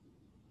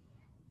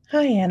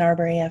Hi, Ann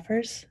Arbor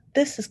AFers.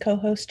 This is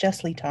co-host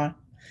Jess Letaw.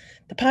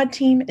 The pod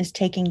team is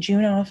taking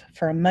June off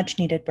for a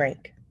much-needed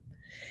break.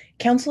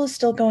 Council is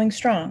still going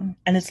strong,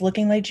 and it's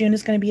looking like June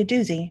is going to be a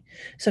doozy,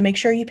 so make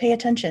sure you pay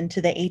attention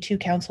to the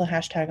A2 Council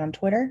hashtag on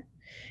Twitter,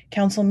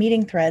 Council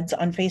meeting threads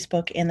on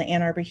Facebook in the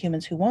Ann Arbor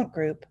Humans Who Won't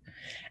group,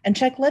 and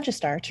check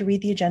Legistar to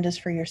read the agendas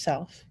for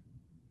yourself.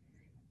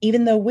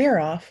 Even though we're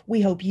off,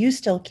 we hope you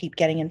still keep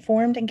getting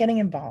informed and getting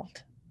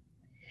involved.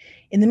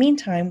 In the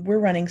meantime, we're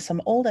running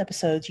some old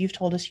episodes you've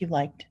told us you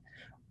liked,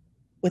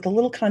 with a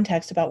little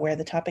context about where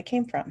the topic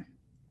came from.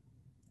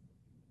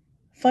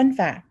 Fun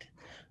fact,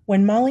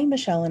 when Molly,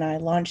 Michelle, and I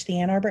launched the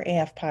Ann Arbor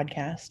AF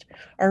podcast,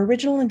 our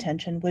original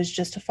intention was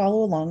just to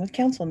follow along with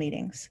council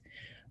meetings.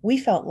 We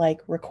felt like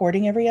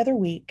recording every other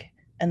week,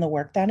 and the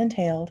work that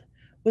entailed,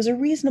 was a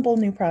reasonable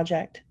new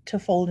project to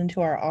fold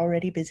into our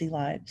already busy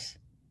lives.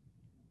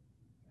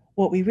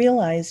 What we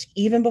realized,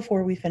 even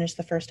before we finished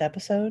the first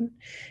episode,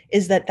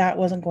 is that that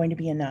wasn't going to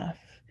be enough.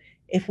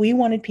 If we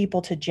wanted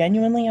people to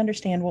genuinely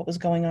understand what was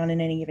going on in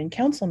any given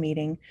council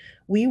meeting,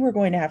 we were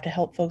going to have to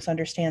help folks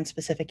understand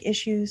specific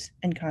issues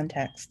and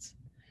contexts.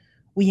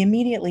 We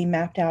immediately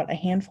mapped out a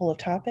handful of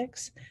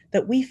topics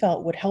that we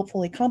felt would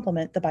helpfully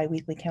complement the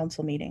biweekly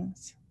council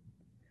meetings.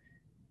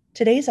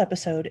 Today's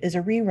episode is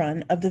a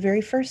rerun of the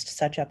very first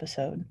such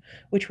episode,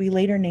 which we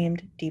later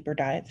named Deeper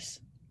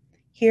Dives.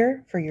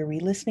 Here, for your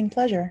re-listening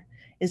pleasure,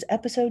 is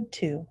episode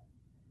 2,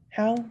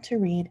 How to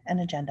Read an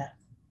Agenda.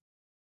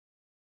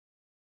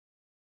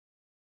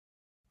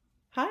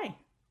 Hi,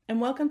 and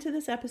welcome to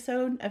this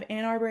episode of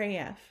Ann Arbor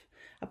AF,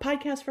 a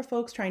podcast for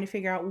folks trying to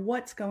figure out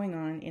what's going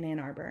on in Ann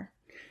Arbor.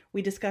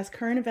 We discuss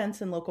current events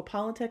in local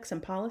politics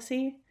and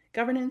policy,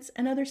 governance,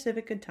 and other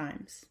civic good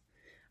times.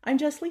 I'm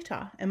Jess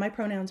Letaw, and my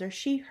pronouns are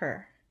she,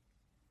 her.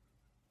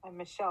 I'm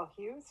Michelle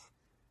Hughes,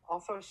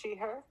 also she,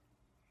 her.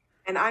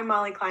 And I'm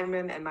Molly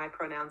Kleinman, and my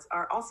pronouns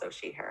are also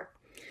she, her.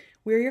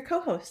 We're your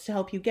co-hosts to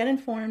help you get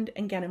informed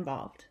and get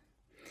involved.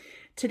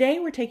 Today,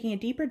 we're taking a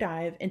deeper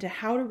dive into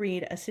how to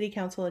read a city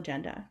council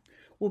agenda.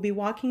 We'll be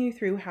walking you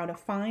through how to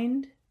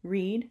find,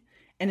 read,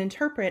 and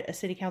interpret a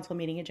city council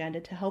meeting agenda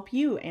to help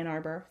you, Ann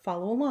Arbor,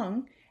 follow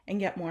along and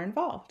get more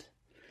involved.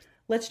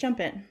 Let's jump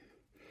in.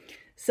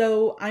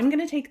 So I'm going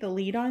to take the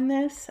lead on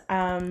this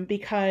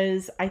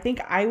because I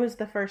think I was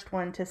the first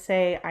one to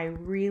say I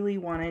really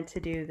wanted to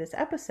do this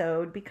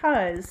episode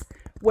because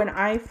when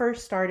I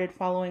first started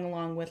following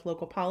along with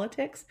local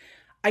politics,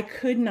 I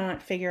could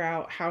not figure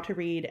out how to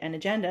read an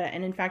agenda.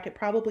 And in fact, it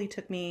probably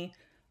took me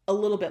a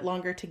little bit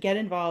longer to get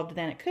involved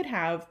than it could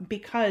have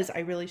because I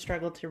really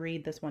struggled to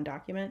read this one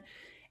document.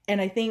 And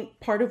I think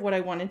part of what I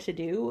wanted to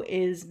do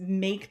is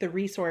make the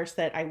resource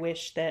that I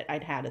wish that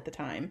I'd had at the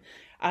time.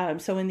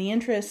 So in the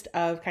interest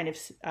of kind of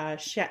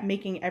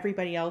making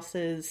everybody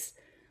else's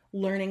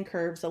learning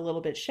curves a little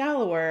bit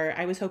shallower,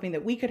 I was hoping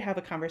that we could have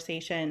a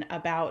conversation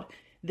about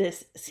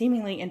this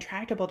seemingly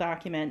intractable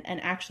document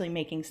and actually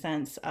making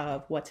sense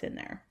of what's in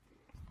there.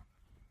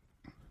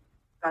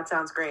 That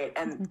sounds great.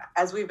 And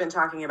as we've been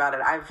talking about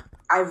it,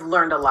 I've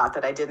learned a lot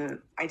that I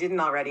didn't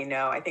already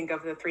know. I think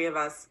of the three of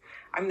us,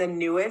 I'm the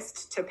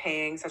newest to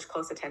paying such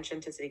close attention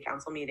to city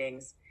council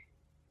meetings,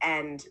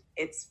 and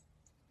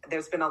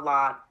there's been a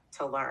lot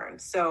to learn.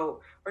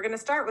 So we're going to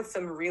start with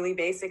some really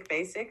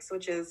basics,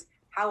 which is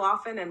how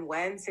often and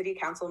when city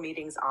council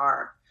meetings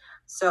are.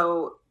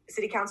 So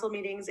city council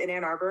meetings in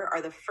Ann Arbor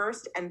are the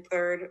first and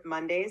third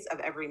Mondays of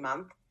every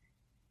month,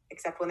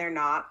 except when they're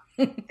not.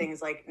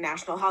 Things like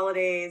national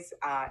holidays,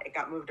 it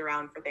got moved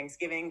around for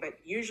Thanksgiving, but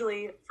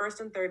usually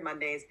first and third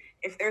Mondays.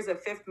 If there's a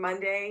fifth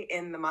Monday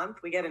in the month,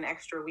 we get an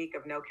extra week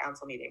of no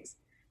council meetings.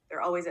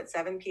 They're always at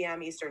 7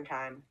 p.m. Eastern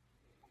time.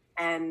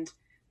 And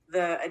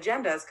the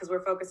agendas, because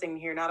we're focusing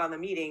here not on the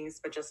meetings,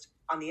 but just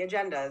on the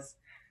agendas,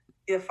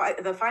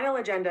 the final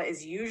agenda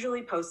is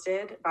usually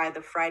posted by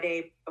the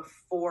Friday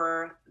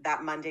before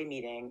that Monday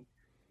meeting.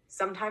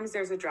 Sometimes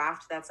there's a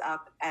draft that's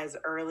up as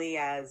early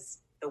as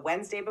the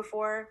Wednesday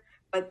before,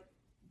 but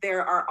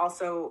there are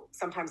also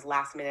sometimes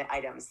last minute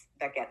items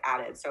that get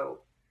added.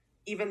 So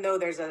even though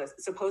there's a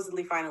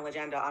supposedly final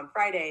agenda on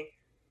Friday,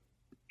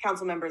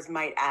 council members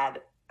might add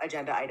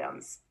agenda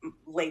items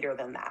later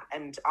than that.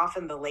 And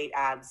often the late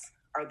adds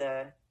are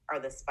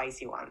the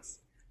spicy ones.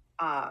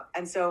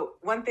 And so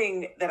one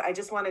thing that I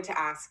just wanted to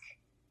ask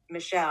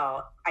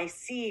Michelle, I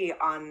see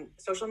on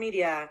social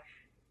media,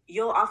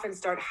 you'll often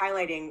start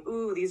highlighting,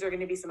 these are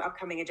going to be some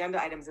upcoming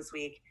agenda items this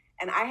week.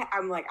 And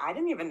I'm like, I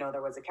didn't even know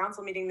there was a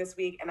council meeting this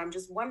week. And I'm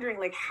just wondering,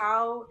 like,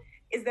 how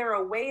is there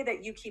a way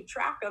that you keep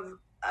track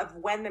of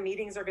when the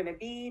meetings are going to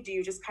be? Do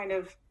you just kind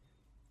of,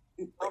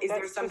 is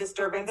there some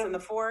disturbance in the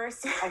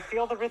force? I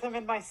feel the rhythm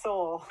in my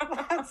soul.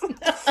 And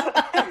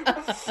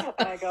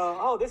I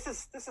go, this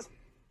is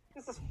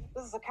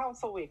a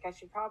council week. I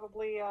should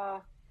probably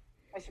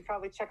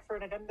check for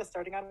an agenda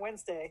starting on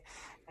Wednesday.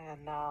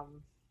 And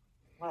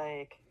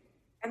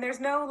and there's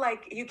no,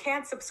 you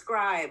can't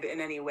subscribe in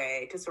any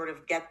way to sort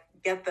of get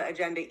the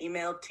agenda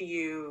emailed to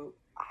you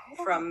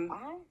from...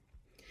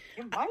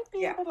 You might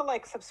be able to,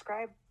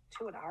 subscribe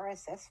to an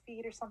RSS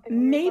feed or something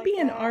weird Maybe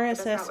like an that?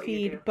 RSS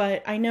feed,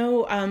 but I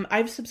know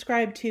I've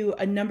subscribed to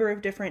a number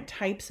of different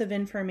types of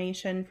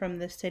information from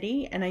the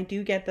city, and I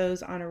do get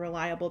those on a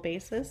reliable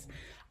basis.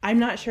 I'm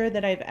not sure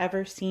that I've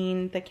ever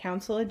seen the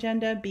council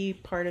agenda be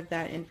part of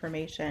that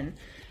information.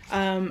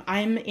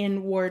 I'm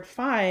in Ward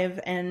 5,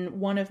 and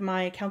one of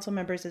my council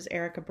members is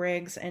Erica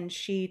Briggs, and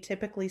she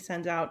typically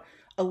sends out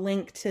a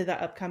link to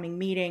the upcoming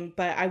meeting,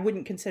 but I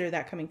wouldn't consider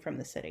that coming from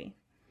the city.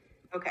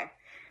 Okay.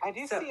 I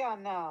do see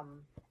on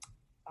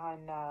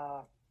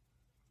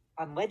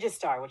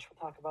Legistar, which we'll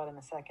talk about in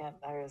a second,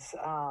 there's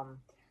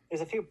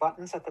a few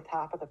buttons at the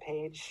top of the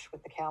page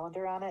with the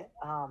calendar on it,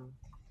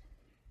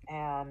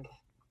 and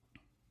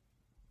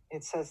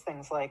it says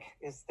things like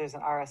there's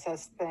an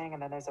RSS thing,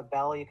 and then there's a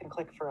bell you can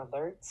click for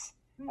alerts.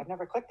 I've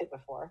never clicked it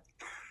before,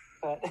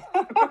 but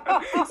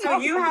so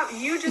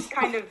you just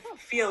kind of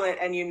feel it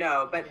and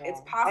but Yeah.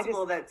 it's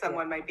possible that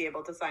someone might be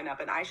able to sign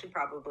up, and I should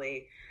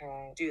probably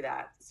Right. do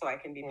that so I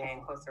can be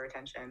paying closer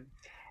attention.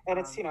 And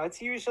it's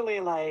it's usually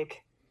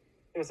like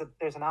there's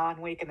an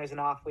on week and there's an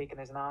off week and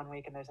there's an on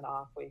week and there's an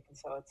off week, and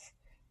so it's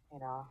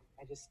I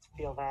just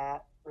feel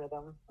that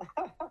rhythm.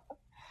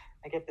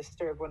 I get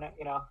disturbed when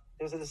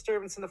there's a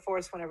disturbance in the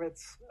force whenever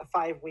it's a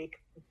 5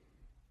 week,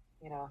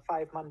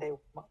 5 Monday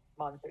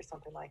month or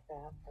something like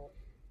that. But...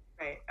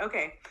 Right.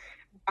 Okay.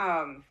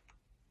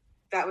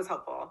 That was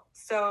helpful.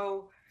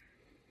 So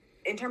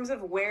in terms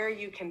of where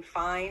you can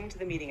find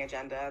the meeting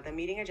agenda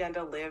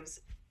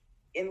lives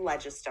in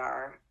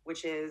Legistar,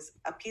 which is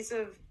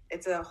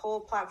it's a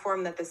whole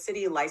platform that the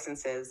city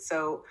licenses.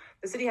 So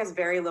the city has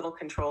very little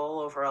control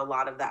over a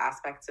lot of the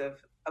aspects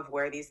of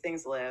where these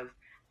things live.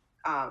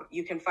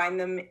 You can find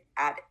them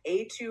at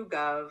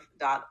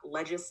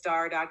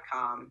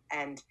a2gov.legistar.com.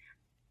 And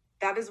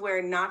that is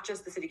where not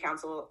just the city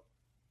council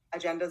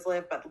agendas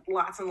live, but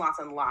lots and lots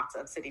and lots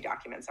of city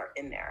documents are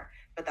in there.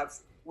 But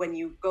that's when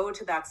you go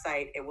to that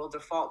site, it will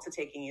default to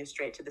taking you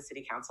straight to the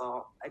city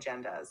council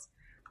agendas.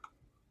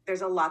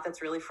 There's a lot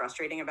that's really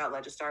frustrating about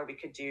Legistar. We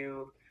could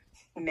do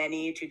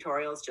many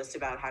tutorials just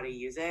about how to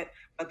use it,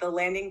 but the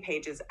landing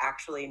page is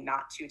actually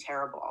not too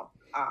terrible.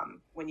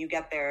 When you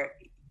get there,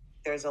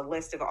 there's a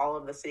list of all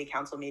of the city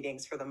council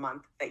meetings for the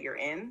month that you're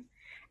in.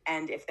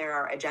 And if there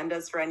are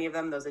agendas for any of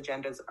them, those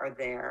agendas are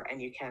there and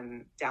you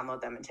can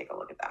download them and take a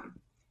look at them.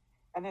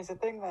 And there's a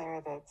thing there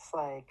that's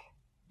like,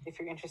 if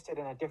you're interested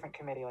in a different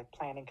committee, like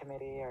planning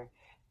committee or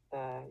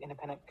the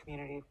Independent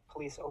Community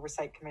Police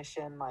Oversight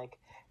Commission, like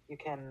you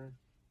can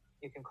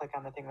click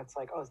on the thing that's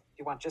like, oh, do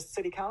you want just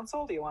city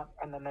council?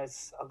 And then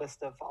there's a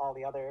list of all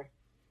the other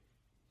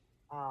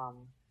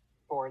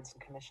boards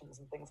and commissions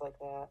and things like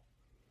that.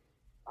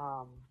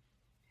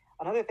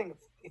 Another thing,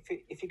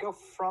 if you go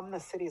from the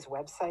city's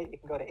website, you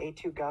can go to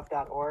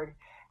a2gov.org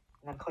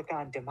and then click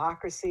on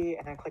democracy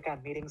and then click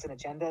on meetings and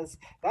agendas.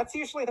 That's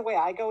usually the way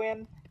I go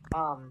in.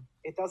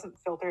 It doesn't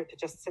filter it to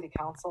just city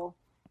council.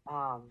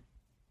 But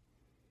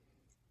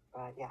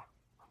yeah.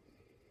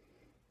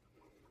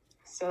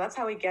 So that's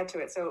how we get to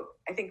it. So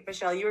I think,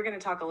 Michelle, you were going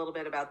to talk a little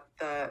bit about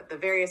the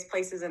various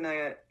places in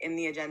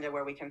the agenda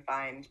where we can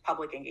find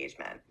public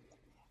engagement.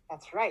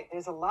 That's right.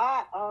 There's a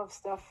lot of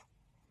stuff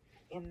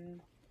in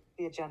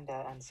the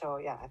agenda, and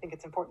so I think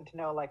it's important to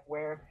know like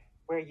where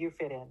you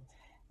fit in.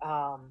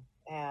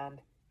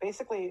 And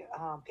basically,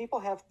 people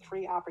have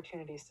 3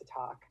 opportunities to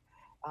talk.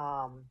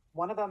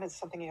 One of them is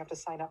something you have to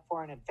sign up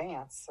for in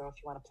advance. So if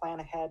you want to plan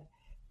ahead,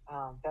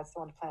 that's the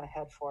one to plan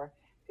ahead for.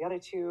 The other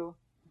 2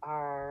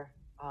 are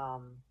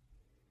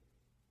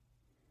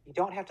you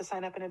don't have to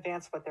sign up in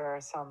advance, but there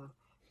are some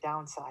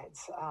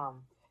downsides.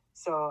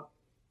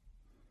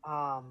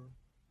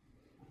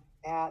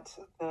 At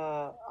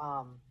the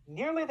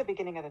nearly the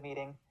beginning of the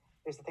meeting,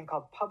 there's a thing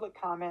called public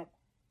comment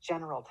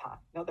general time.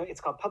 No, it's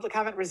called public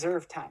comment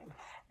reserve time.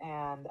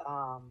 And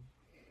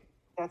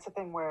that's a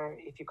thing where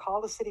if you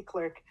call the city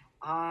clerk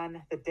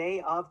on the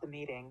day of the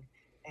meeting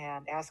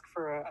and ask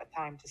for a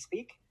time to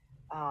speak,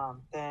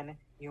 then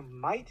you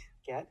might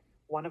get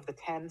one of the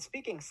 10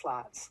 speaking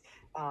slots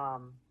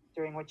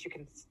during which you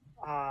can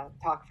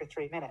talk for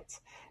 3 minutes.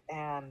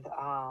 And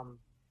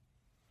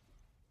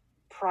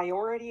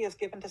priority is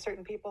given to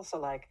certain people. So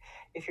like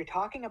if you're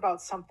talking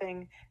about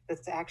something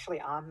that's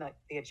actually on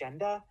the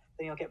agenda,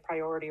 then you'll get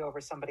priority over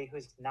somebody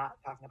who's not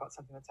talking about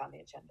something that's on the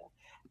agenda.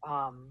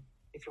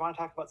 If you want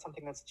to talk about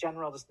something that's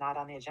general, just not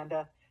on the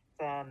agenda,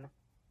 then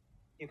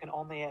you can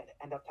only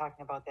end up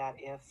talking about that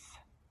if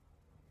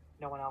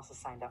no one else has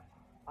signed up,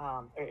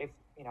 or if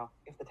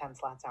the 10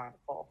 slots aren't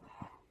full.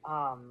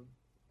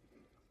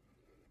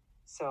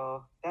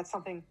 So that's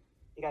something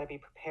you got to be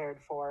prepared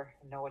for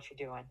and know what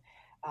you're doing.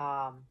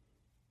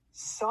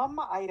 Some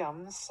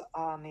items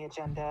on the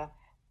agenda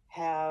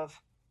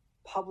have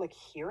public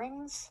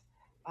hearings,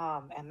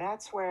 and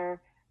that's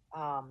where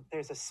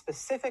there's a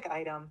specific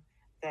item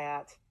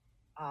that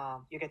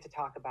you get to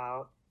talk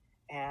about,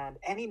 and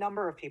any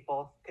number of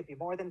people, could be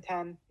more than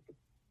 10, you could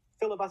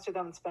filibuster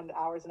them and spend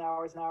hours and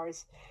hours and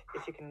hours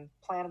if you can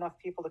plan enough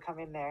people to come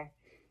in there.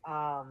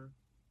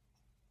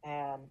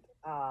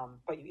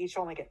 But you each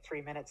only get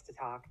 3 minutes to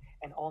talk,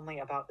 and only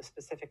about the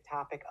specific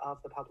topic of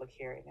the public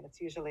hearing. And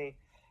it's usually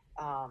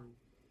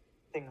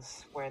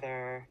things where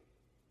they're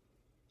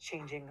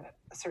changing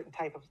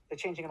they're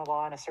changing the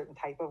law in a certain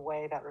type of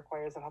way that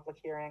requires a public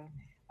hearing.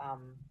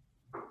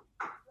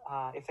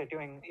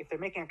 If they're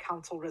making a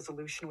council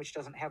resolution which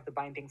doesn't have the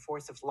binding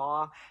force of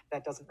law,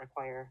 that doesn't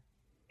require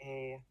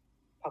a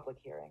public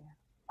hearing.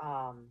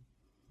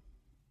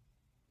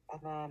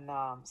 And then,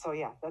 so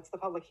yeah, that's the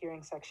public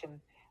hearing section.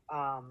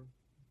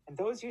 And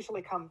those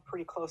usually come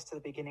pretty close to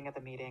the beginning of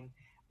the meeting,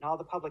 and all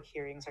the public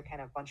hearings are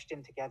kind of bunched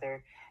in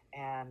together,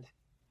 and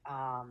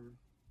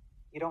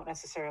you don't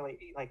necessarily,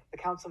 like, the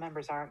council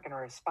members aren't going to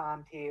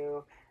respond to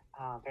you.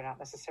 They're not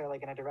necessarily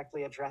going to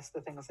directly address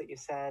the things that you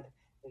said.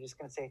 They're just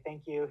going to say,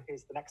 thank you,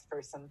 here's the next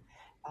person.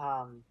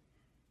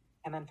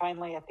 And then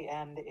finally at the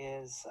end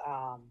is,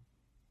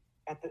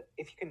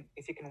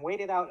 if you can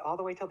wait it out all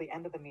the way till the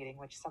end of the meeting,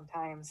 which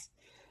sometimes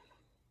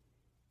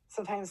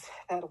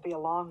that'll be a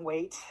long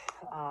wait.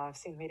 I've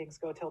seen meetings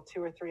go till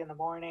 2 or 3 in the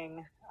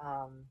morning.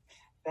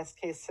 Best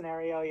case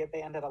scenario,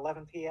 they end at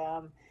 11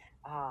 p.m.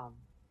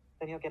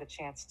 Then you'll get a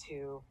chance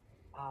to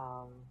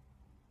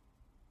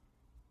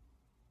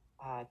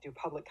do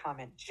public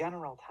comment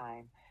general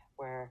time,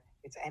 where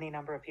it's any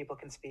number of people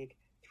can speak,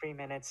 3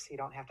 minutes. You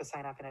don't have to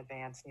sign up in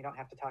advance, and you don't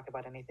have to talk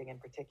about anything in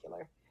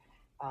particular.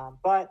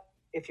 But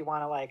if you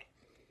want to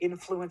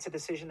influence a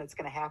decision that's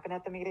going to happen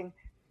at the meeting,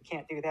 you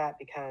can't do that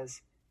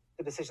because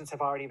the decisions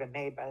have already been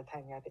made by the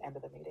time you're at the end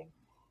of the meeting.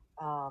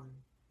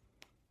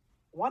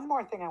 One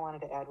more thing I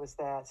wanted to add was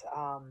that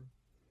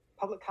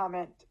public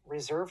comment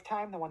reserve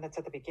time, the one that's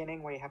at the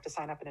beginning where you have to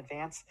sign up in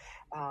advance,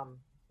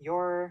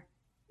 your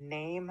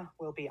name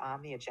will be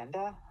on the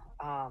agenda,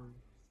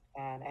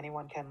 and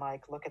anyone can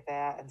look at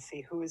that and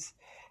see who's,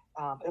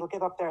 it'll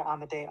get up there on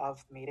the day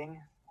of the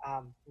meeting,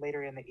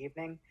 later in the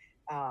evening,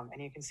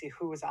 and you can see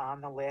who's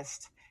on the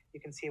list. You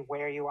can see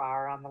where you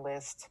are on the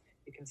list.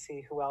 You can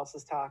see who else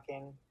is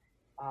talking.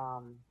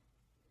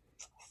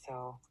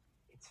 So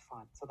it's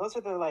fun. So those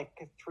are the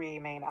 3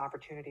 main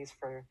opportunities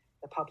for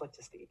the public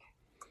to speak.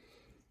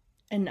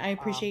 And I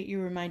appreciate you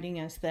reminding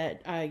us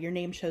that your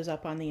name shows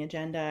up on the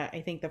agenda.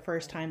 I think the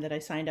first time that I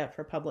signed up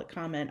for public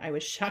comment, I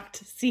was shocked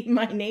to see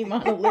my name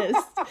on a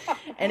list.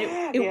 And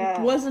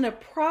it wasn't a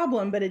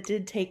problem, but it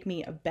did take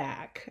me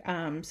aback.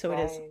 So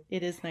right.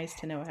 It is nice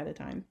to know ahead of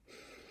time.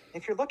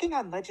 If you're looking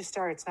on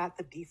Legistar, it's not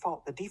the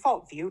default. The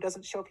default view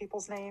doesn't show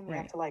people's name. You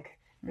have to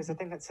there's a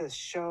thing that says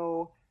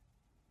show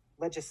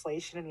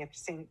legislation, and you have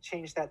to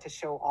change that to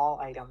show all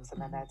items,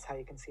 and then that's how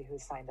you can see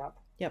who's signed up.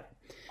 Yep.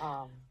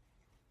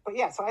 But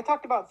yeah, so I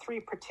talked about 3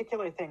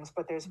 particular things,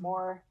 but there's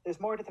more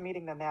to the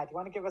meeting than that. Do you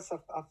want to give us a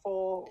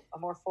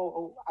more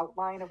full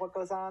outline of what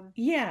goes on?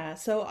 Yeah,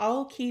 so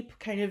I'll keep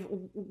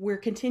we're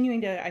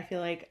continuing to, I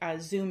feel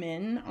zoom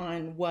in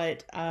on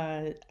what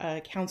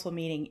a council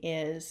meeting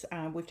is.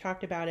 We've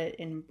talked about it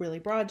in really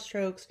broad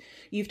strokes.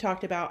 You've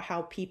talked about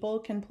how people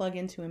can plug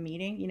into a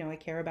meeting. I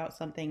care about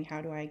something,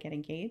 how do I get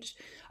engaged?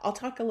 I'll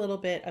talk a little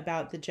bit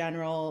about the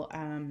general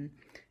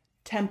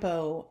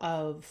tempo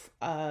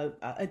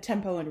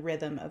and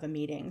rhythm of a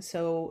meeting.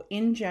 So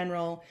in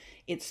general,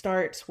 it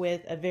starts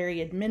with a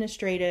very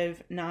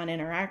administrative,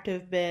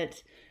 non-interactive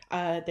bit.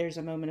 There's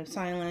a moment of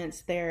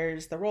silence.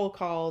 There's the roll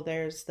call.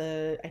 There's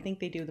I think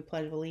they do the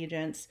Pledge of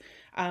Allegiance,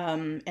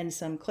 and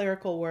some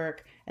clerical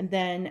work. And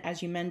then,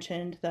 as you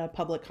mentioned, the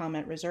public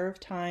comment reserve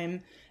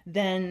time.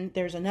 Then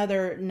there's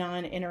another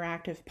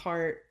non-interactive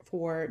part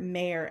for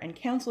mayor and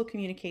council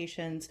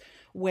communications,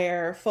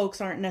 where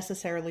folks aren't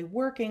necessarily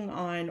working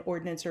on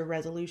ordinance or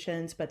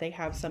resolutions, but they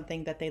have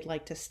something that they'd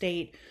like to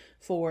state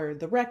for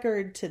the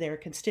record to their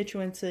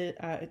constituents,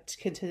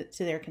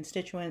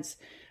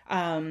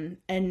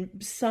 and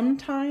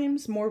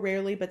sometimes, more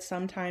rarely, but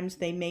sometimes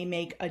they may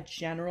make a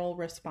general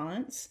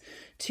response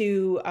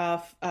to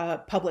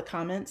public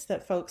comments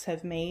that folks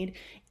have made.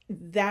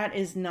 That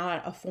is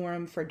not a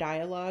forum for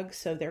dialogue,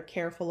 so they're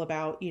careful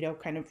about,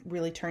 kind of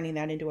really turning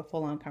that into a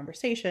full-on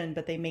conversation,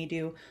 but they may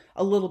do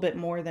a little bit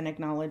more than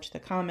acknowledge the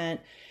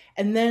comment.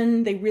 And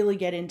then they really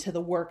get into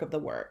the work of the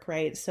work,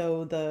 right?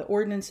 So the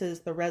ordinances,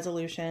 the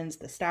resolutions,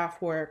 the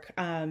staff work,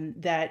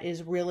 that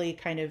is really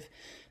kind of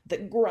the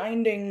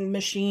grinding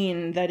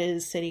machine that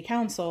is city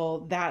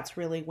council. That's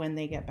really when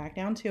they get back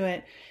down to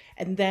it.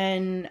 And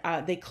then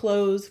they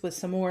close with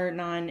some more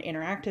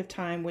non-interactive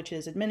time, which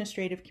is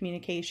administrative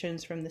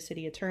communications from the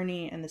city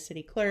attorney and the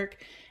city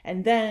clerk.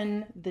 And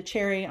then the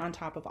cherry on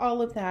top of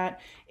all of that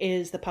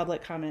is the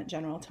public comment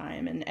general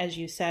time. And as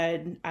you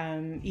said,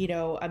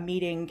 a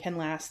meeting can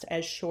last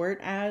as short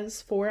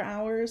as 4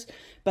 hours,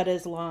 but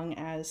as long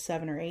as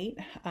 7 or 8,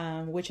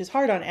 which is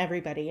hard on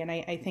everybody. And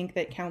I think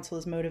that council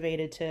is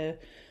motivated to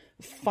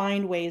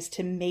find ways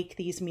to make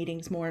these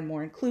meetings more and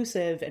more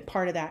inclusive, and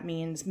part of that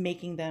means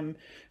making them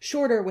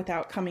shorter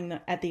without coming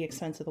at the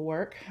expense of the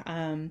work.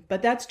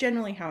 But that's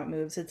generally how it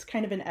moves. It's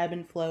kind of an ebb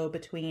and flow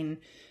between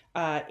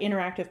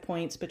interactive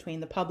points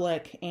between the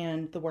public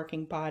and the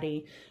working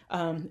body,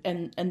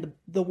 and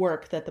the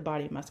work that the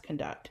body must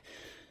conduct.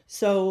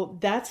 So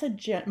that's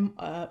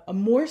a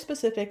more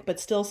specific but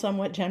still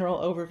somewhat general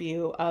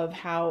overview of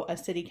how a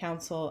city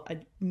council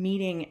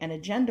meeting and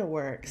agenda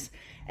works.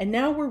 And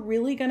now we're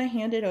really going to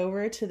hand it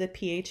over to the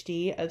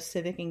PhD of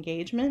civic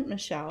engagement,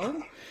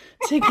 Michelle,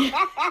 to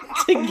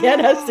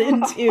get us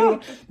into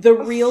the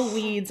real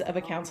weeds of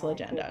a council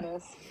agenda.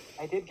 Goodness.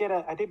 I did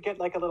get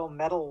like a little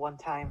medal one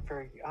time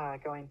for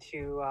going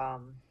to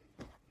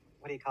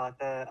what do you call it,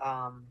 the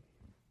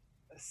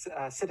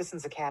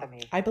Citizens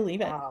Academy. I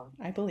believe it.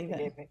 I believe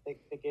it. They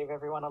gave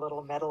everyone a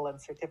little medal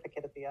and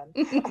certificate at the end.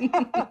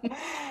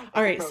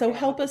 All right, so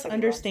help us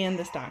understand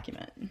this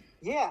document.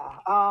 Yeah.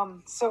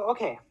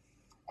 Okay.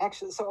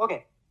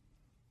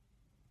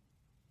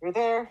 You're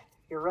there.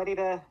 You're ready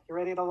to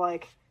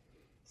like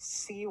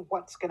see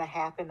what's going to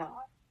happen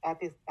at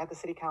the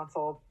city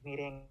council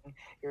meeting.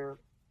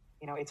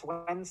 It's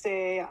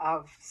Wednesday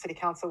of city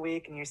council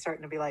week, and you're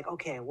starting to be like,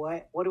 okay,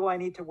 what do I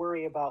need to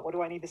worry about? What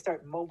do I need to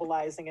start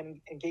mobilizing and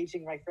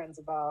engaging my friends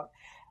about?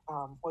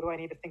 What do I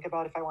need to think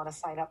about if I want to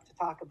sign up to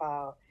talk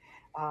about?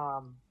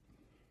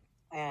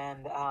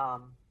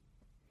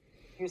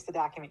 Here's the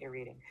document you're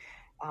reading.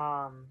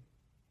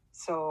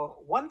 So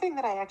one thing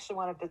that I actually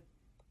wanted to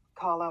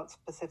call out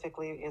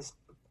specifically is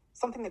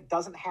something that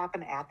doesn't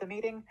happen at the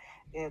meeting.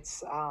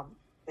 It's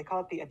they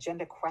call it the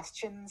agenda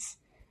questions.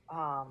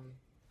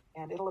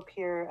 And it'll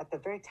appear at the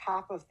very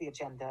top of the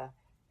agenda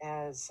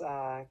as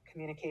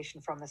communication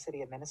from the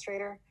city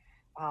administrator.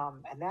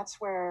 And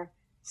that's where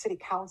city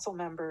council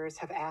members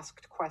have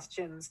asked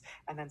questions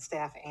and then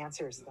staff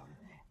answers them.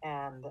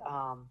 And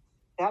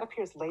that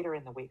appears later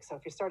in the week. So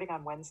if you're starting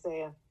on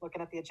Wednesday and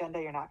looking at the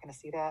agenda, you're not going to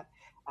see that.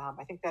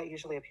 I think that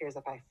usually appears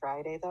up by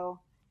Friday, though.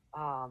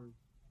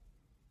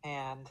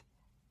 And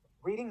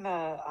reading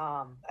the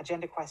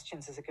agenda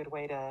questions is a good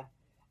way to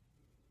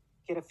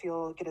get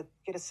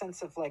a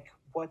sense of like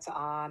what's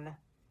on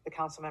the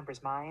council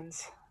members'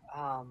 minds.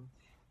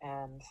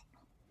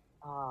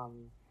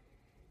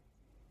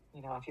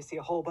 If you see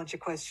a whole bunch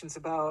of questions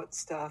about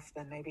stuff,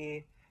 then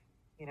maybe,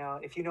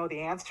 if you know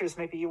the answers,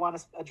 maybe you want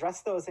to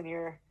address those in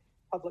your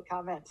public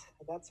comment,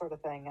 that sort of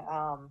thing.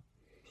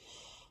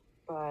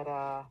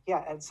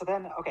 And so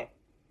then, okay.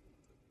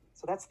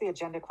 So that's the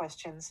agenda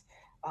questions.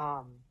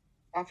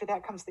 After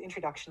that comes the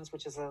introductions,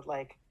 which is a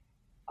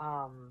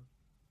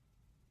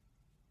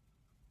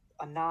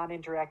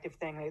non-interactive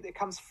thing. It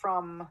comes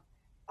from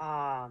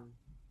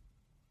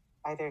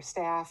either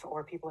staff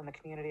or people in the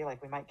community.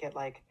 Like we might get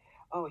like,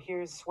 oh,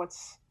 here's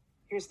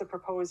the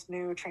proposed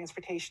new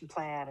transportation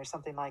plan or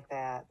something like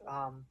that.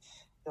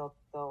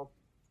 They'll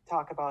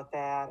talk about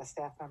that, a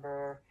staff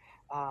member,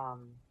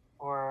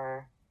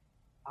 or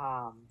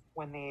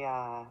when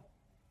the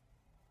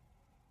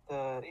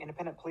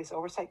Independent Police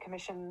Oversight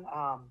Commission,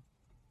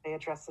 they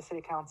address the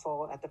city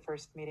council at the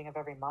first meeting of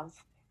every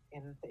month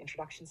in the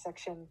introduction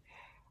section.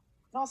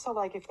 And also,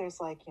 like, if there's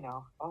like,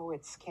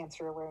 it's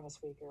Cancer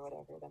Awareness Week or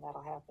whatever, then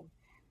that'll happen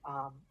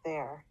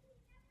there.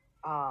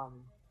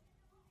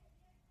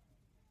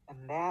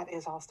 And that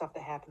is all stuff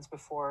that happens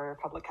before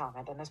public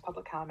comment. And there's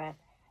public comment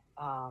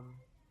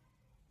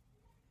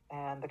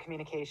and the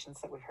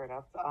communications that we've heard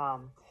of.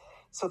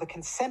 So the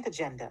consent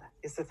agenda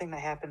is the thing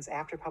that happens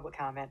after public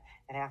comment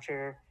and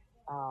after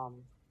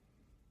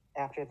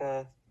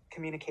the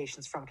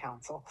communications from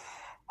council.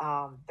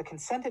 The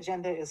consent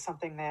agenda is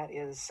something that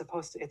is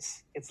supposed to,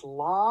 it's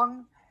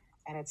long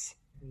and it's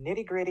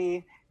nitty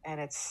gritty and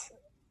it's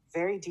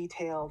very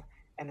detailed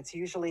and it's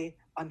usually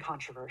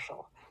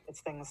uncontroversial.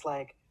 It's things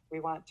like, we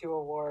want to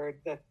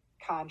award the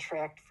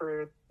contract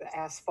for the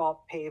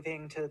asphalt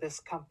paving to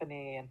this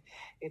company. And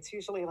it's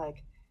usually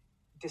like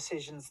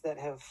decisions that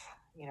have,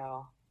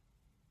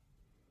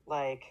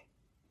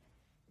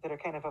 that are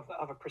kind of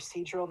a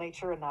procedural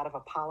nature and not of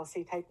a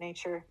policy type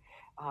nature.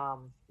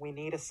 We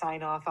need a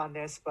sign off on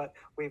this, but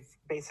we've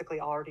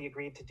basically already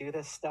agreed to do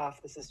this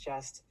stuff. This is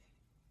just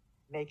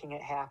making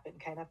it happen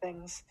kind of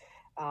things.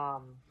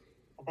 And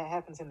that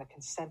happens in the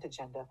consent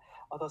agenda.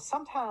 Although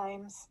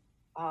sometimes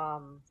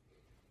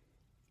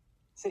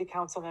city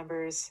council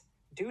members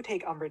do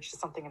take umbrage to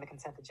something in the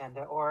consent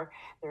agenda, or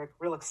they're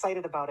real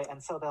excited about it.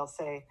 And so they'll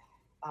say,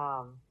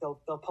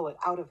 they'll pull it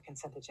out of the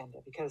consent agenda,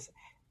 because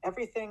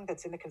everything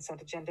that's in the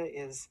consent agenda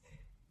is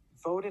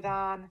voted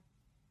on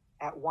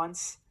at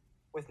once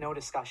with no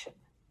discussion.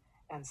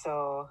 And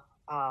so,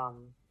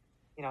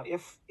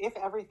 if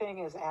everything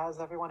is as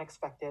everyone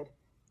expected,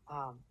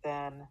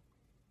 then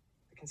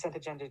the consent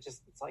agenda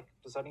it's like,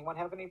 does anyone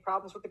have any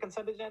problems with the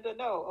consent agenda?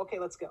 No. Okay,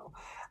 let's go.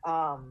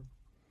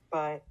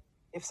 But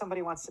if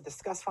somebody wants to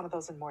discuss one of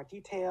those in more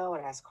detail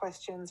or ask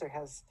questions or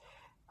has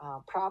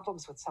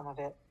problems with some of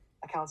it,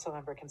 a council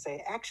member can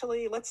say,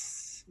 actually,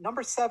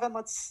 number 7,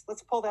 let's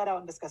pull that out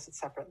and discuss it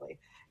separately.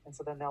 And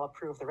so then they'll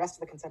approve the rest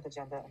of the consent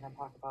agenda and then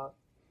talk about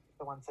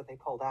the ones that they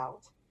pulled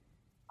out.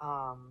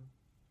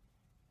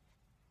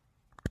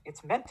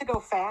 It's meant to go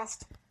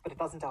fast, but it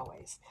doesn't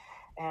always.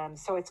 And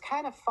so it's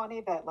kind of funny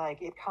that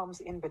like it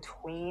comes in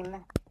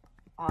between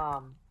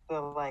the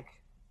like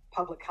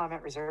public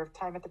comment reserve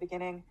time at the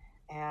beginning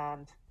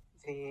and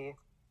the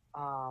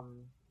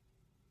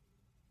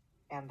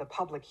and the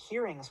public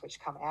hearings which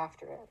come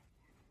after it.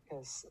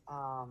 Because,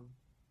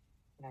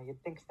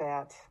 you'd think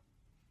that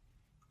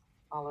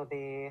all of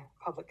the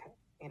public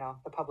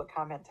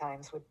comment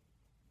times would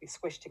be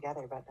squished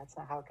together, but that's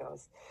not how it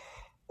goes.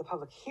 The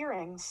public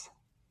hearings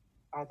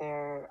are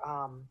there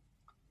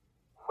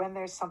when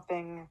there's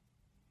something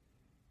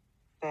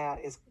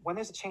when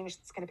there's a change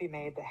that's going to be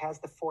made that has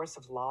the force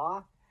of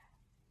law.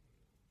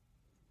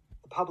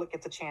 The public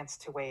gets a chance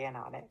to weigh in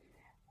on it,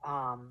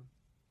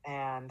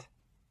 and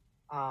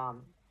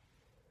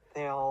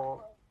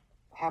they'll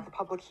have the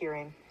public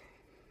hearing.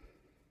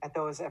 At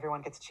those,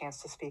 everyone gets a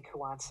chance to speak who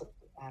wants it,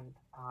 and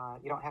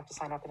you don't have to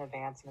sign up in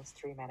advance, and it's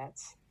 3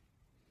 minutes.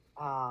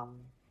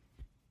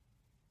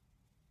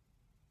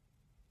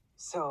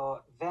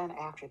 So then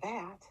after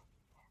that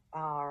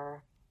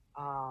are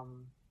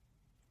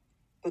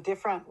the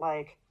different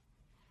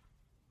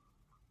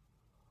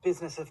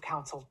business of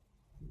council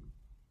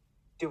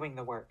doing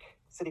the work,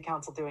 city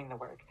council doing the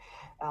work.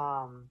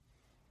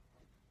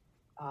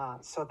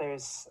 So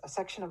there's a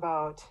section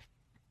about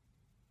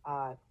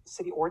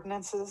city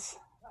ordinances,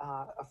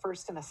 a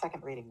first and a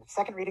second reading. The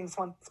second readings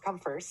ones come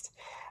first,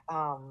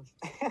 because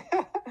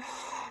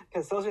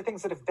those are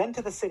things that have been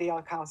to the city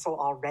council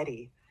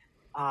already.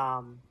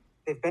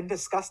 They've been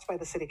discussed by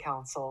the city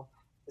council.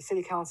 The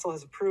city council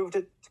has approved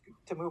it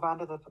to move on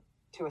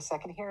to a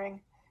second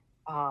hearing,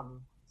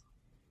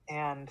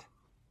 and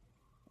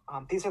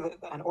these are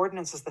an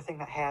ordinance is the thing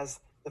that has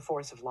the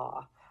force of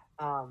law.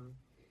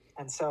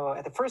 And so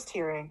at the first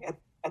hearing,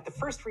 at the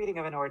first reading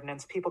of an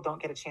ordinance, people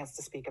don't get a chance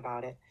to speak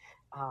about it.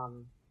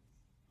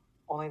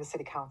 Only the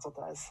city council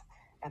does.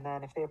 And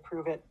then if they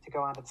approve it to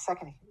go on to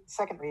the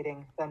second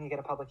reading, then you get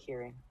a public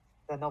hearing.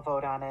 Then they'll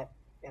vote on it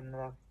in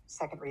the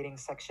second reading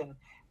section.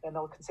 Then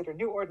they'll consider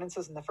new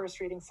ordinances in the first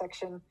reading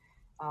section.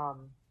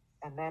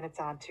 And then it's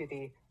on to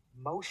the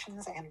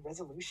motions and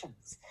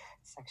resolutions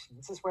section.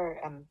 This is where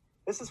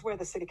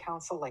the city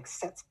council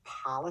sets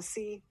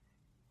policy,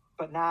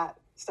 but not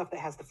stuff that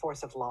has the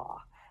force of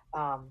law.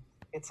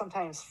 It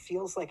sometimes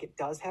feels like it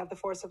does have the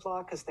force of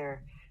law because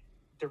they're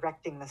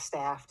directing the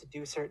staff to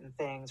do certain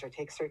things or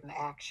take certain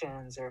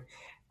actions, or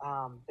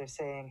they're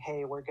saying,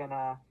 hey, we're going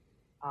to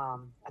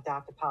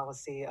adopt a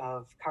policy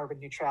of carbon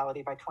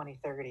neutrality by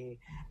 2030.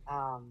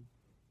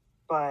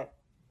 But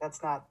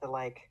that's not the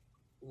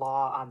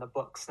law on the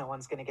books. No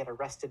one's going to get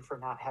arrested for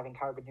not having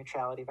carbon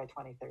neutrality by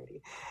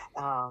 2030.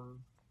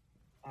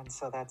 And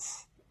so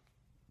that's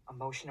a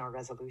motion or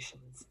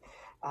resolutions.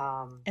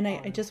 And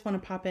I just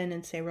want to pop in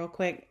and say real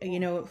quick,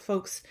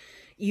 folks,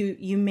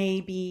 you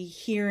may be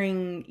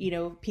hearing,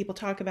 people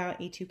talk about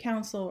A2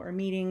 council or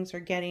meetings or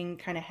getting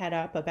kind of head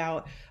up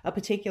about a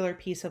particular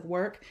piece of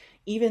work,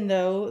 even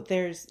though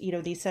there's,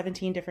 these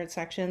 17 different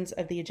sections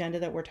of the agenda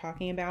that we're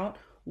talking about.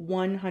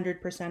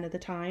 100% of the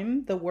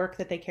time, the work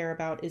that they care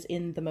about is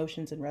in the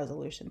motions and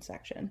resolutions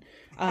section,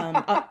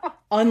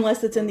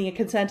 unless it's in the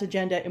consent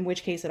agenda, in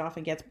which case it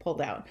often gets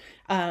pulled out.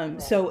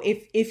 So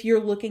if you're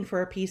looking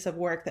for a piece of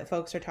work that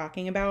folks are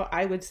talking about,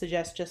 I would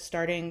suggest just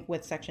starting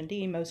with section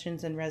D,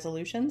 motions and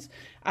resolutions,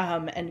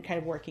 and kind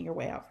of working your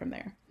way out from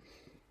there.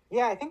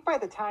 Yeah, I think by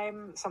the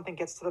time something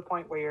gets to the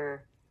point where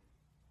you're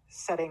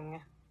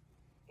setting,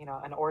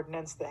 an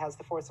ordinance that has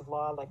the force of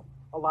law,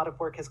 a lot of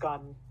work has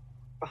gone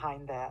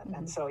behind that. Mm-hmm.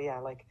 And so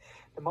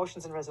the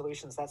motions and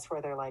resolutions, that's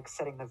where they're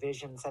setting the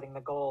vision, setting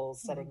the goals,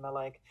 mm-hmm. setting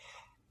the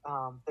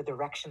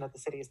direction that the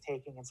city is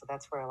taking. And so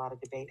that's where a lot of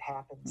debate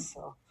happens.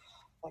 Mm-hmm. So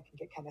that can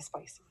get kind of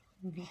spicy.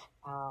 Mm-hmm.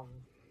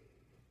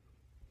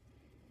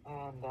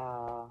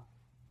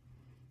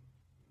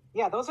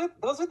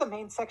 Those are the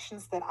main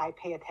sections that I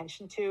pay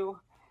attention to.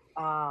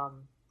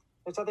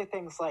 There's other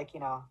things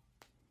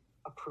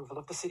approval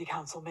of the city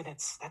council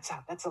minutes.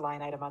 That's a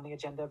line item on the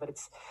agenda, but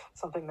it's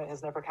something that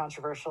is never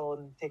controversial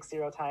and takes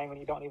zero time and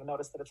you don't even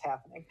notice that it's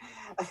happening.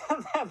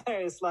 And then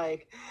there's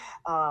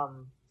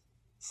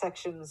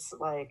sections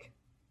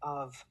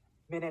of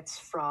minutes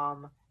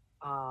from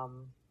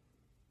and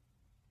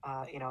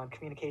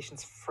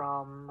communications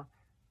from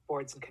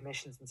boards and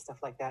commissions and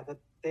stuff like that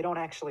they don't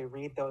actually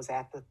read those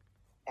at the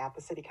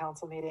city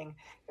council meeting.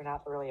 They're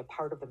not really a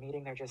part of the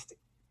meeting. They're just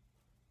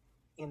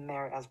in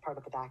there as part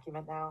of the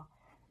document now.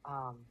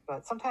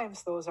 But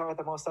sometimes those are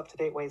the most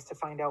up-to-date ways to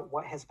find out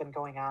what has been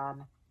going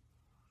on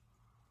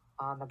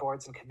the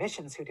boards and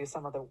commissions who do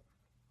some of the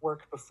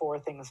work before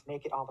things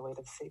make it all the way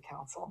to the city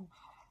council.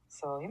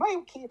 So you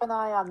might keep an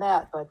eye on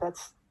that, but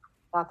that's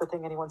not the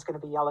thing anyone's going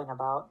to be yelling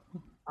about.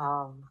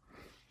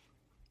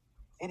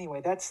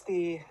 Anyway, that's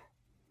the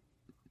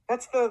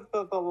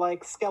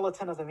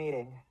skeleton of the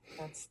meeting.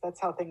 That's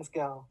how things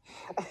go.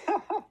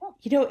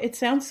 It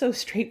sounds so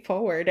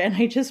straightforward, and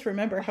I just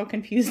remember how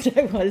confused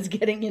I was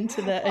getting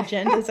into the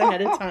agendas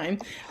ahead of time.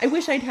 I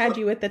wish I'd had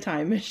you at the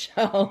time,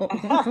 Michelle.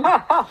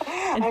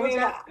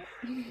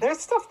 There's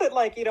stuff that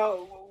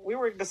we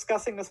were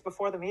discussing this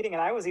before the meeting,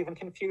 and I was even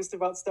confused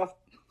about stuff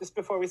just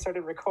before we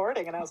started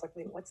recording, and I was like,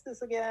 wait, what's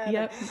this again?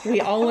 Yep.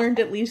 We all learned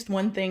at least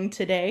one thing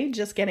today,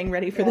 just getting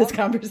ready for this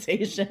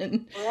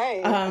conversation.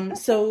 Right.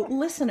 So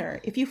listener,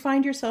 if you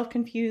find yourself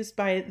confused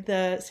by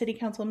the city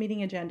council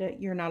meeting agenda,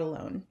 you're not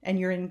alone, and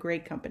you're in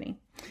great company.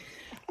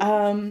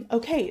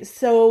 Okay,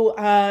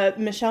 so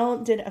Michelle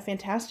did a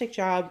fantastic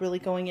job really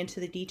going into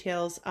the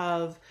details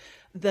of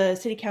the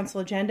city council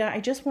agenda. I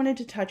just wanted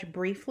to touch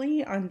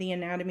briefly on the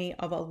anatomy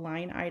of a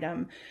line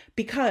item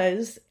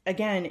because,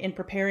 again, in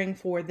preparing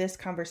for this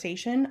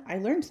conversation, I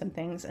learned some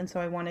things, and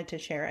so I wanted to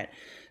share it.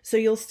 So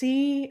you'll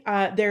see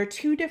there are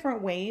two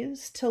different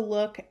ways to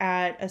look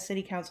at a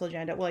city council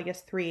agenda. Well, I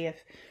guess three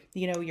if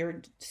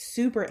you're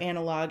super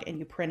analog and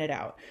you print it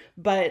out.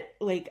 But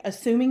like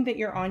assuming that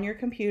you're on your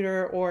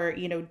computer or,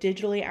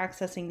 digitally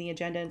accessing the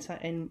agenda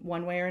in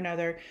one way or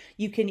another,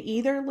 you can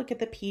either look at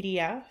the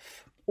PDF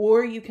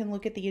or you can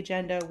look at the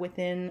agenda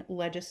within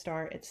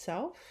Legistar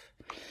itself.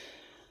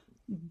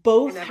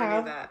 Both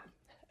have that.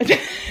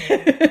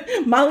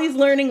 Molly's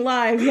learning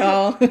live,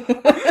 y'all.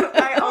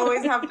 I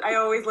always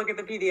look at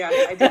the PDF.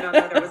 I did not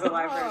know there was a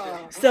live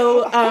version.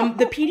 So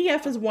the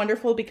PDF is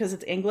wonderful because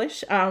it's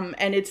English,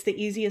 and it's the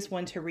easiest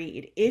one to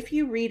read. If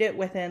you read it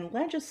within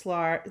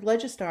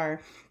Legistar,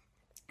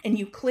 and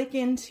you click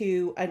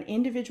into an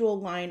individual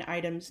line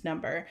item's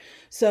number.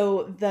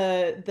 So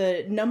the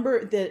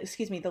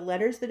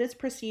letters that it's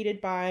preceded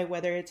by,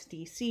 whether it's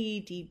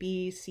DC,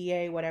 DB,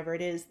 CA, whatever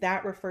it is,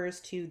 that refers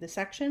to the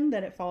section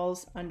that it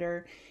falls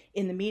under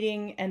in the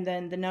meeting. And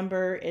then the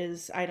number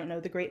is, I don't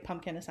know, the Great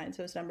Pumpkin assigns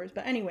those numbers.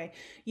 But anyway,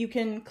 you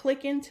can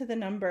click into the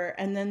number,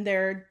 and then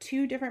there are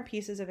two different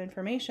pieces of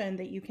information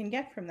that you can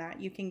get from that.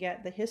 You can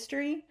get the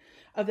history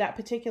of that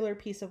particular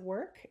piece of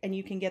work, and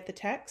you can get the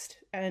text.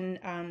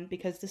 And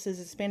because this is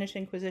a Spanish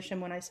Inquisition,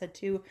 when I said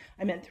two,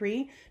 I meant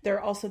three. There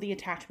are also the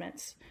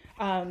attachments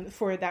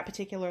for that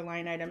particular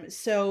line item.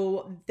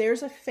 So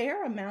there's a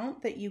fair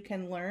amount that you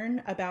can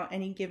learn about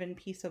any given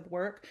piece of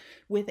work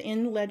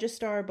within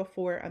Legistar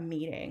before a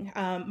meeting.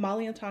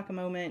 Molly will talk a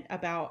moment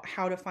about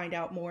how to find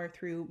out more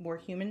through more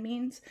human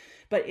means.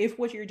 But if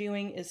what you're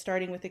doing is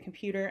starting with the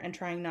computer and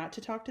trying not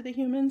to talk to the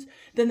humans,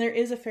 then there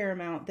is a fair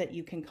amount that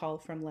you can call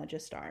from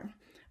Legistar.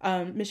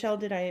 Michelle,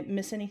 did I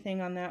miss anything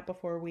on that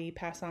before we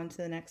pass on to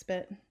the next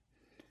bit?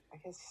 I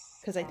guess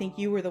because I think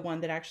you were the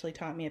one that actually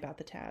taught me about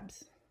the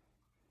tabs.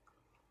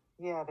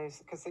 Yeah, the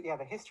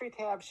history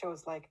tab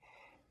shows like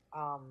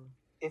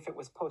if it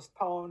was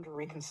postponed,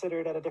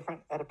 reconsidered at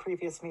a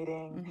previous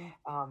meeting.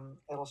 Mm-hmm.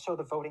 It'll show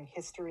the voting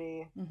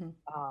history. Mm-hmm.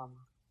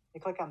 You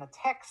click on the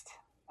text,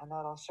 and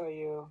that'll show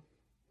you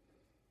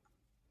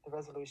the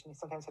resolution. You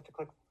sometimes have to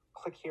click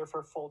here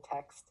for full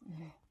text.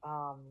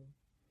 Mm-hmm.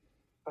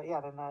 But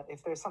yeah, then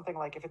if there's something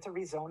like, if it's a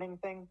rezoning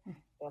thing,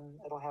 then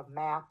it'll have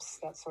maps,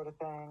 that sort of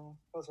thing.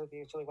 Those are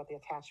usually what the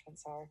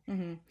attachments are.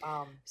 Mm-hmm.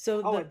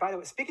 And by the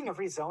way, speaking of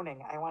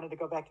rezoning, I wanted to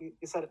go back. You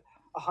said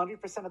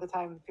 100% of the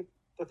time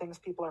the things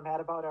people are mad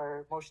about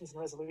are motions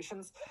and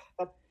resolutions.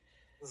 But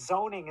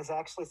zoning is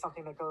actually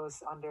something that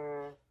goes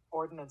under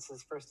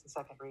ordinances first and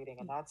second reading,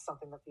 and that's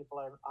something that people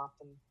are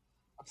often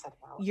upset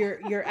about.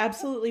 You're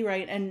absolutely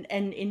right. And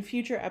in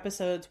future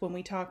episodes, when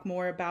we talk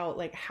more about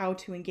like how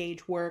to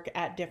engage work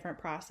at different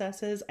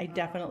processes, I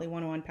definitely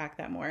want to unpack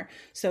that more.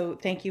 So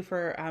thank you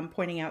for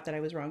pointing out that I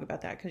was wrong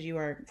about that, because you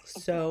are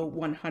so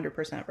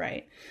 100%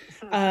 right.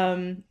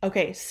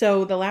 Okay,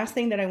 so the last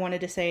thing that I wanted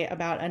to say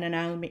about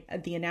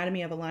the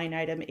anatomy of a line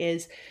item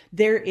is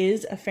there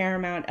is a fair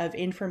amount of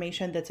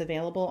information that's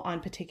available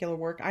on particular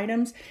work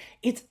items.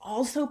 It's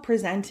also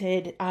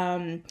presented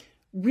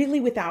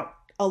really without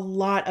a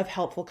lot of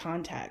helpful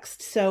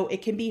context. So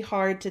it can be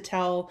hard to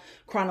tell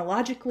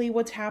chronologically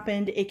what's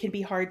happened. It can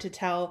be hard to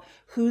tell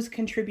who's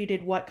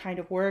contributed what kind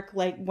of work.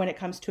 Like when it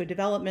comes to a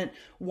development,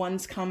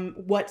 what's come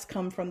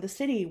from the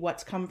city,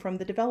 what's come from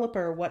the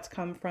developer, what's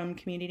come from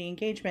community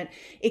engagement.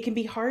 It can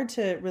be hard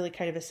to really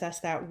kind of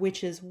assess that,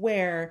 which is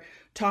where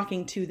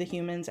talking to the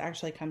humans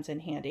actually comes in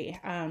handy.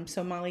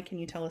 So Molly, can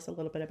you tell us a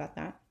little bit about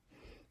that?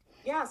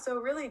 Yeah, so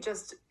really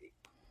just,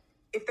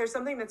 if there's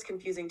something that's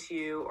confusing to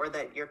you or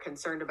that you're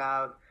concerned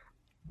about,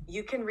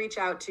 you can reach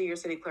out to your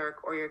city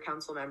clerk or your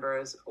council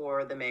members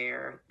or the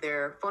mayor.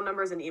 Their phone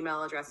numbers and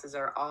email addresses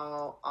are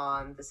all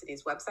on the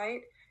city's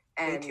website.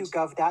 And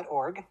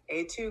a2gov.org.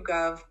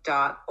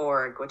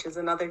 a2gov.org, which is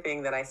another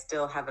thing that I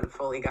still haven't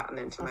fully gotten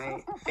into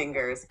my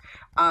fingers.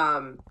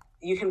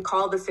 You can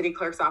call the city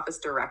clerk's office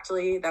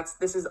directly.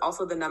 This is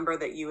also the number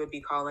that you would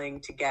be calling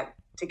to get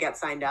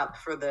signed up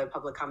for the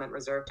public comment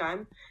reserve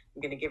time.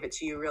 I'm going to give it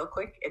to you real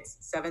quick. It's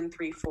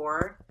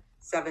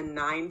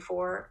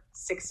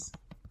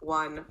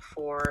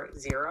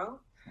 734-794-6140.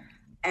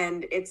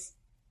 And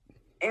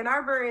Ann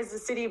Arbor is a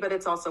city, but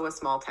it's also a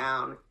small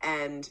town,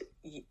 and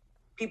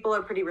people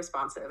are pretty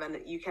responsive, and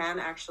you can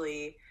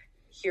actually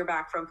hear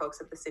back from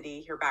folks at the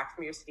city, hear back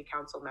from your city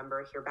council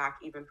member, hear back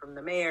even from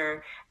the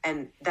mayor.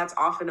 And that's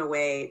often a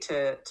way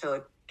to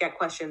get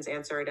questions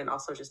answered and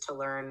also just to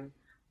learn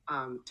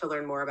to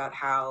learn more about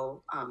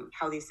how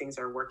these things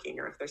are working,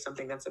 or if there's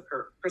something that's a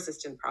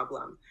persistent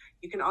problem.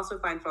 You can also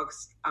find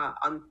folks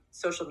on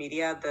social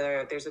media.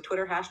 There's a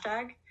Twitter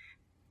hashtag,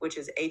 which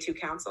is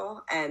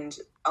A2Council, and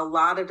a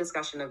lot of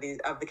discussion of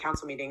the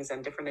council meetings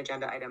and different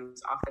agenda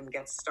items often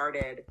gets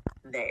started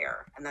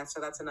there. And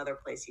that's another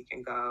place you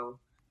can go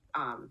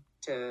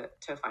to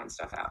find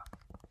stuff out.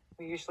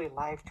 We usually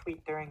live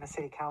tweet during the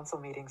city council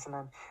meetings, and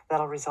then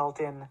that'll result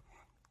in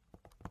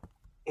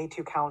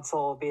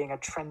A2Council being a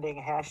trending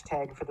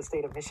hashtag for the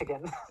state of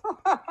Michigan.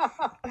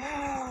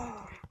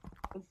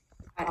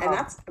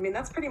 And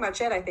that's pretty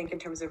much it, I think, in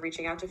terms of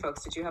reaching out to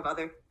folks. Did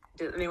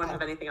anyone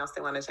have anything else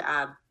they wanted to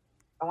add?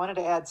 I wanted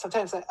to add,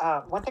 sometimes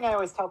one thing I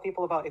always tell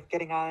people about if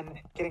getting on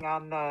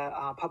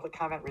the public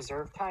comment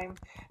reserve time,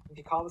 if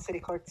you call the city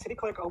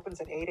clerk opens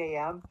at 8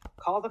 a.m.,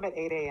 call them at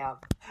 8 a.m.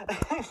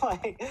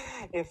 Like,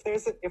 if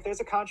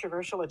there's a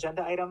controversial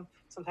agenda item,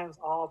 sometimes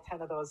all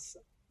 10 of those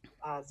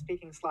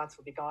speaking slots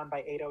will be gone by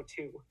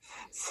 8:02.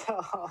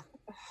 So,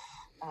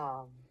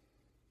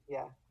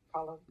 yeah,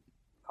 call them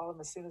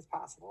as soon as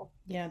possible.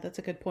 Yeah, that's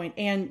a good point.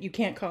 And you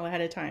can't call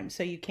ahead of time.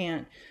 So you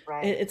can't,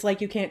 right. It's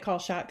like you can't call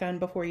shotgun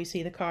before you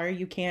see the car.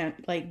 You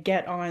can't like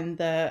get on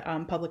the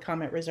public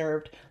comment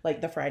reserved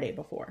like the Friday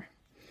before.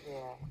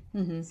 Yeah.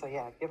 Mm-hmm. So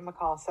yeah, give them a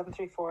call,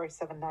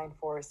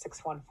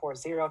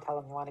 734-794-6140. Tell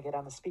them you want to get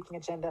on the speaking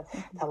agenda.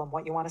 Mm-hmm. Tell them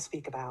what you want to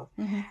speak about.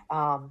 Mm-hmm.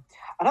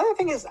 Another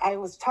thing is I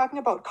was talking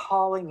about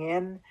calling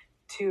in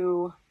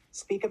to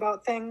speak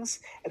about things,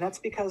 and that's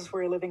because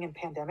we're living in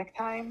pandemic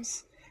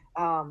times.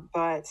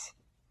 But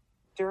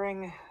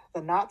during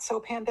the not so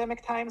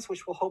pandemic times,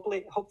 which will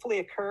hopefully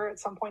occur at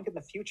some point in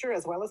the future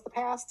as well as the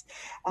past,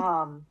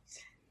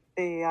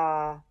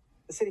 the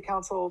city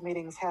council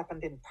meetings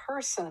happened in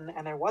person,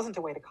 and there wasn't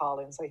a way to call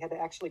in, so you had to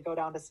actually go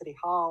down to City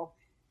Hall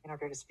in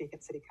order to speak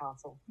at city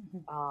council.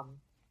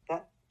 Mm-hmm.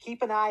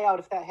 Keep an eye out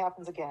if that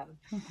happens again.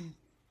 Mm-hmm.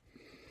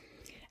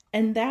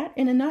 And that,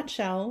 in a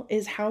nutshell,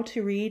 is how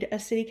to read a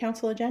city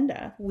council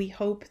agenda. We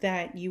hope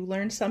that you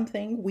learned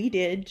something. We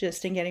did,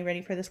 just in getting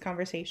ready for this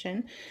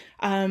conversation.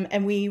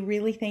 And we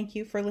really thank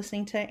you for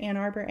listening to Ann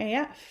Arbor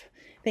AF.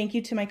 Thank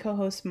you to my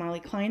co-hosts Molly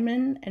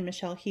Kleinman and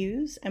Michelle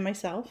Hughes, and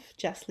myself,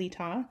 Jess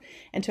Letaw,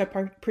 and to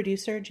our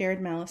producer, Jared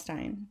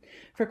Malestein.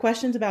 For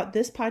questions about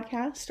this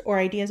podcast or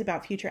ideas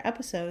about future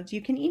episodes,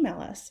 you can email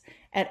us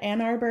at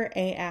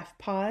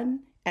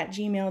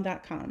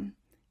annarborafpod@gmail.com.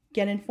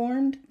 Get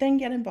informed, then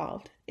get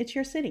involved. It's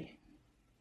your city.